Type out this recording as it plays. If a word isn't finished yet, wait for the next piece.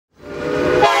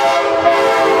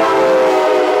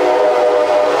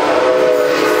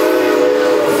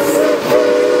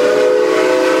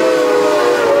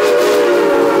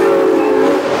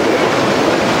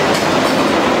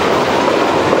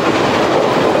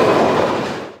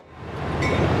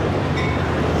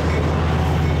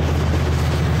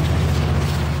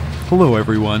Hello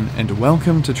everyone, and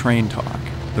welcome to Train Talk.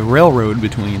 The railroad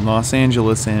between Los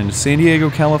Angeles and San Diego,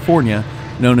 California,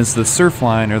 known as the Surf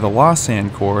Line or the Lausanne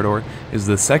Corridor, is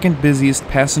the second busiest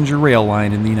passenger rail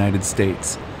line in the United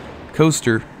States.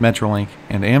 Coaster, Metrolink,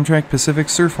 and Amtrak Pacific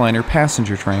Surfliner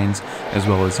passenger trains, as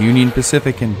well as Union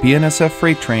Pacific and BNSF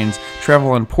freight trains,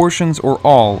 travel on portions or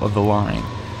all of the line.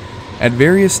 At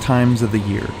various times of the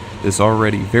year, this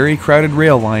already very crowded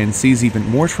rail line sees even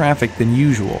more traffic than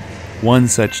usual. One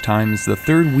such time is the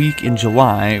third week in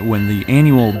July, when the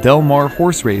annual Del Mar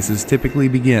horse races typically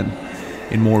begin.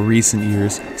 In more recent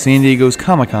years, San Diego's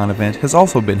Comicon event has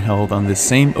also been held on this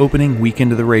same opening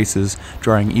weekend of the races,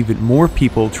 drawing even more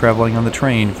people traveling on the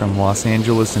train from Los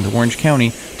Angeles and Orange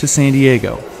County to San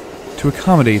Diego. To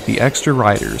accommodate the extra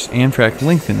riders, Amtrak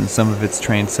lengthened some of its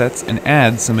train sets and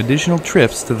adds some additional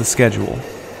trips to the schedule.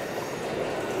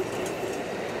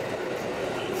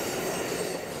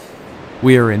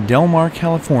 We are in Del Mar,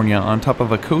 California, on top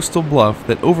of a coastal bluff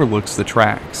that overlooks the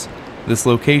tracks. This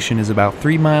location is about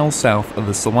 3 miles south of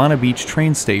the Solana Beach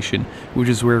train station, which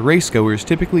is where racegoers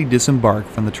typically disembark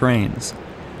from the trains.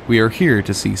 We are here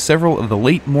to see several of the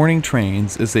late morning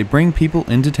trains as they bring people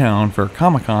into town for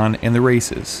Comicon and the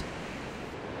races.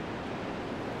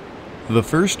 The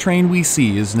first train we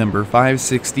see is number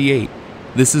 568.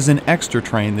 This is an extra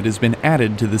train that has been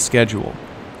added to the schedule.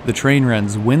 The train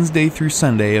runs Wednesday through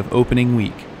Sunday of opening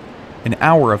week. An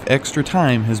hour of extra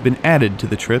time has been added to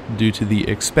the trip due to the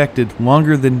expected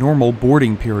longer than normal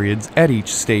boarding periods at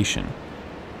each station.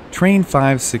 Train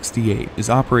 568 is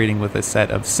operating with a set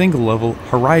of single-level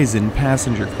Horizon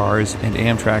passenger cars and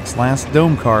Amtrak's last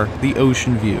dome car, the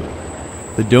Ocean View.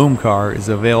 The dome car is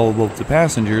available to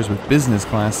passengers with business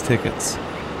class tickets.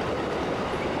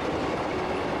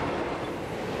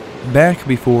 Back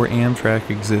before Amtrak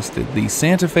existed, the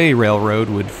Santa Fe Railroad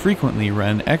would frequently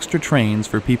run extra trains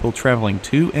for people traveling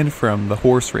to and from the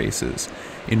horse races.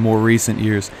 In more recent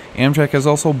years, Amtrak has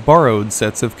also borrowed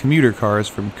sets of commuter cars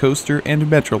from Coaster and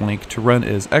Metrolink to run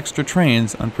as extra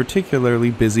trains on particularly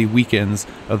busy weekends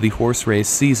of the horse race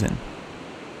season.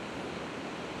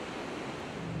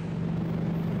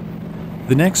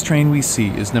 The next train we see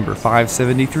is number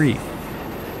 573.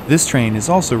 This train is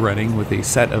also running with a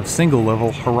set of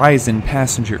single-level Horizon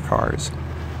passenger cars.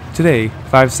 Today,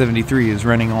 573 is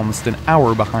running almost an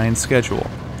hour behind schedule.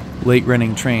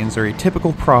 Late-running trains are a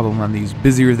typical problem on these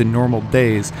busier-than-normal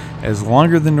days, as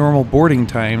longer-than-normal boarding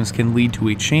times can lead to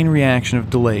a chain reaction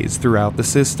of delays throughout the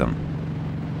system.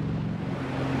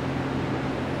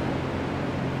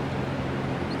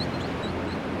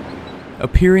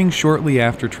 Appearing shortly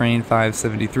after Train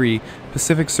 573,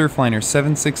 Pacific Surfliner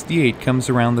 768 comes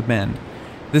around the bend.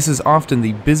 This is often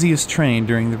the busiest train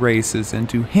during the races, and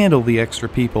to handle the extra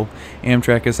people,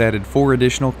 Amtrak has added 4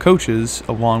 additional coaches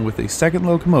along with a second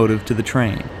locomotive to the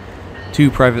train. 2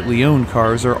 privately owned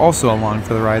cars are also along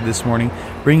for the ride this morning,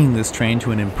 bringing this train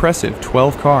to an impressive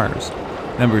 12 cars.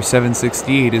 Number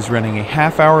 768 is running a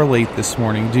half hour late this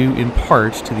morning due in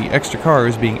part to the extra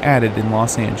cars being added in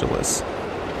Los Angeles.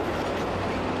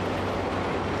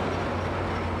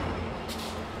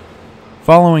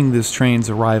 Following this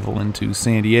train's arrival into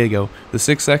San Diego, the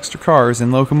 6 extra cars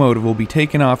and locomotive will be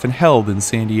taken off and held in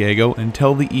San Diego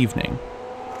until the evening.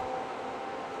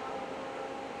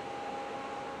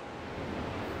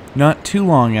 Not too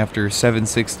long after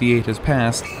 768 has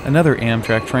passed, another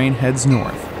Amtrak train heads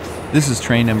north. This is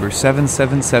train number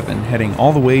 777 heading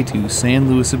all the way to San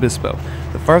Luis Obispo,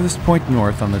 the farthest point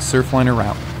north on the Surfliner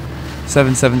route.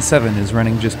 777 is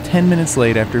running just 10 minutes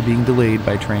late after being delayed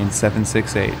by train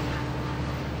 768.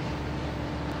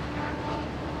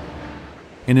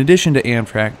 In addition to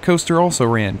Amtrak, Coaster also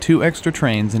ran 2 extra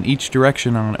trains in each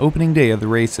direction on opening day of the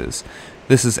races.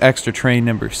 This is extra train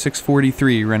number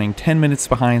 643 running 10 minutes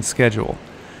behind schedule.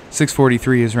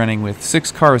 643 is running with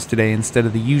 6 cars today instead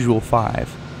of the usual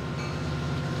 5.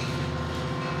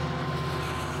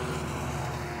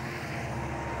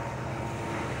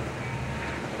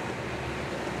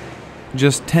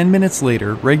 Just 10 minutes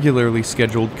later, regularly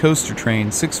scheduled Coaster train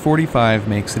 645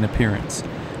 makes an appearance.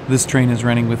 This train is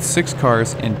running with 6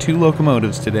 cars and 2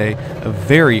 locomotives today, a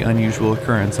very unusual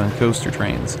occurrence on Coaster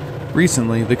trains.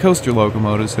 Recently, the Coaster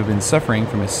locomotives have been suffering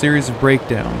from a series of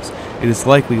breakdowns. It is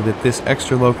likely that this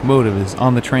extra locomotive is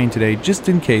on the train today just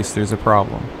in case there's a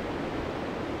problem.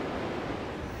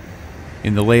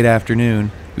 In the late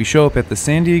afternoon, we show up at the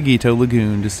San Dieguito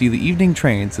Lagoon to see the evening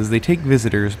trains as they take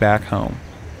visitors back home.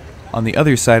 On the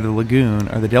other side of the lagoon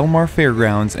are the Del Mar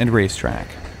Fairgrounds and racetrack.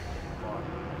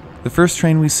 The first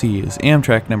train we see is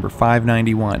Amtrak number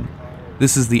 591.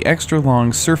 This is the extra-long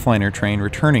Surfliner train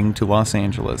returning to Los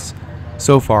Angeles.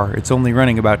 So far, it's only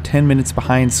running about 10 minutes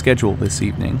behind schedule this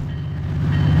evening.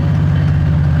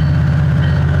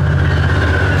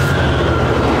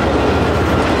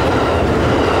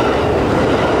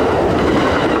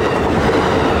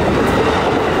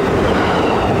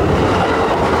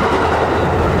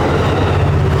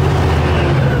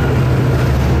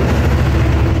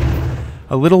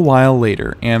 A little while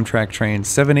later, Amtrak train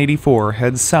 784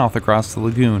 heads south across the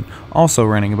lagoon, also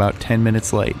running about 10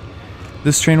 minutes late.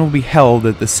 This train will be held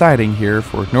at the siding here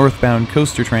for northbound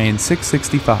coaster train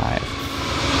 665.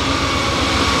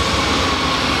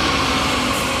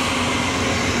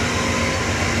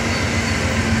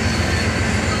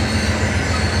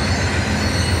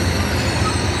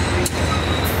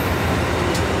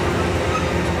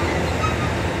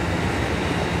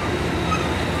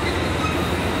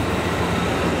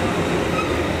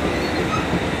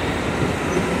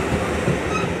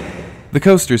 The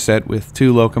coaster set with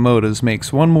 2 locomotives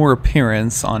makes one more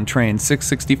appearance on train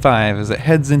 665 as it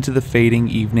heads into the fading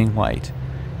evening light.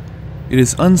 It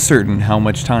is uncertain how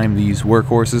much time these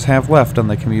workhorses have left on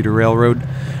the commuter railroad.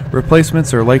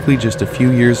 Replacements are likely just a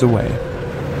few years away.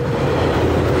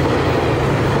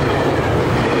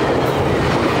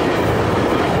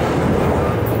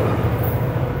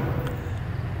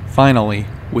 Finally,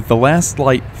 with the last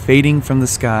light fading from the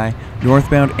sky,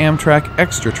 northbound Amtrak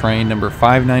Extra train number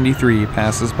 593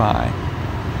 passes by.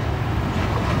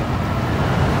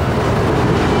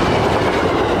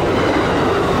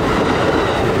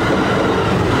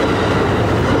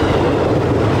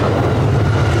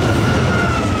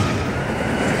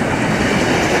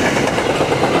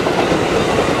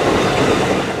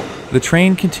 The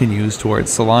train continues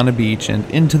towards Solana Beach and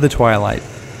into the twilight.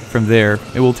 From there,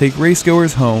 it will take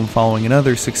racegoers home following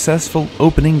another successful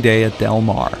opening day at Del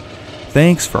Mar.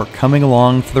 Thanks for coming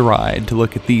along for the ride to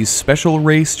look at these special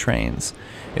race trains.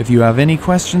 If you have any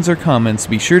questions or comments,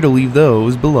 be sure to leave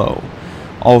those below.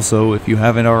 Also, if you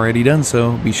haven't already done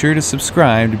so, be sure to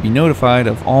subscribe to be notified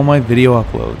of all my video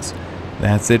uploads.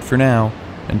 That's it for now.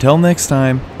 Until next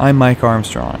time, I'm Mike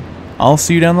Armstrong. I'll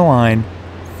see you down the line.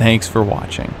 Thanks for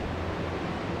watching.